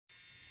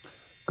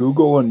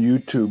Google and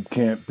YouTube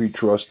can't be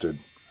trusted.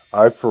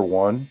 I, for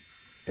one,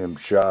 am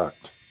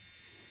shocked.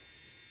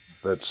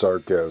 That's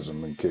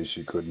sarcasm, in case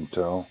you couldn't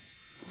tell.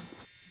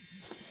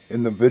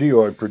 In the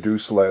video I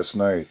produced last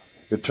night,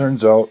 it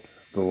turns out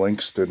the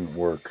links didn't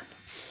work.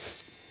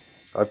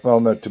 I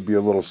found that to be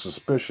a little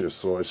suspicious,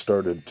 so I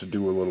started to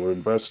do a little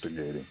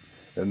investigating,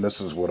 and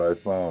this is what I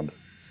found.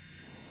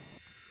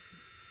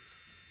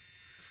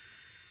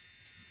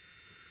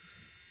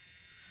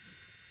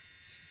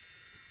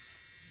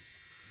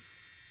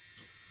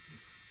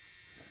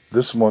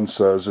 This one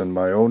says in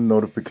my own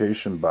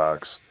notification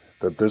box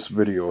that this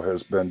video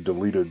has been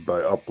deleted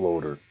by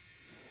uploader.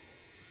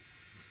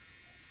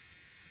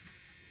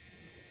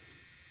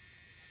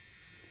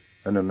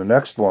 And in the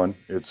next one,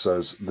 it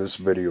says this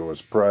video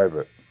is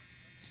private.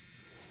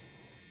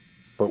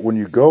 But when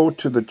you go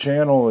to the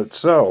channel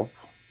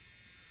itself,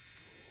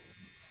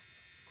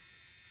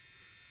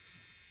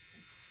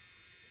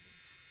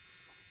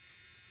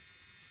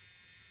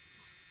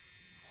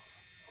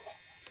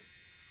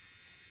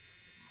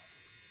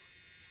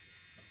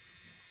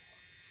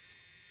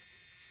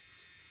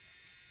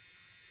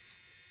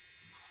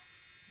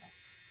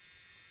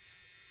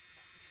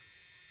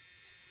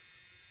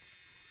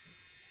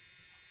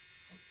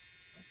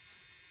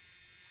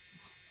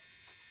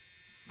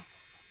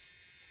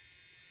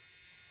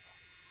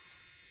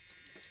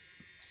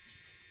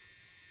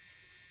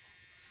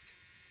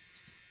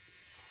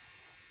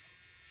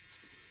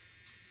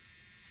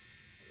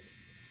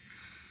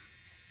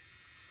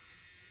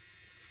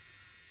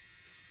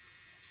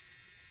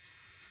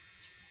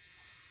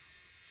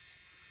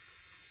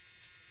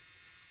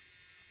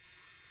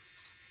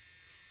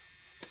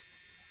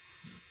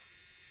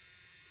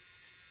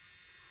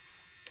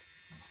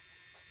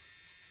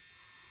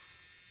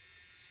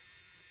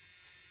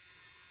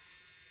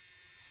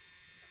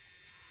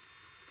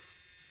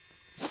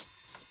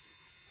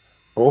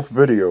 both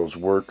videos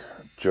work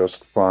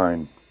just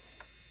fine.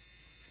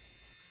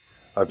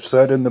 I've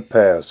said in the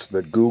past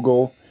that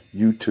Google,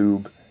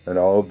 YouTube, and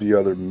all of the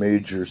other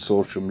major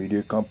social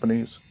media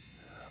companies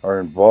are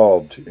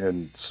involved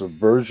in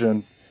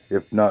subversion,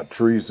 if not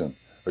treason,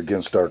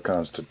 against our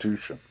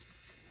Constitution.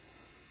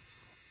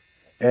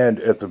 And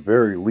at the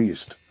very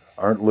least,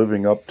 aren't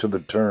living up to the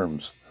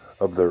terms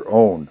of their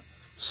own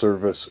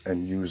service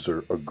and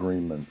user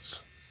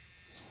agreements.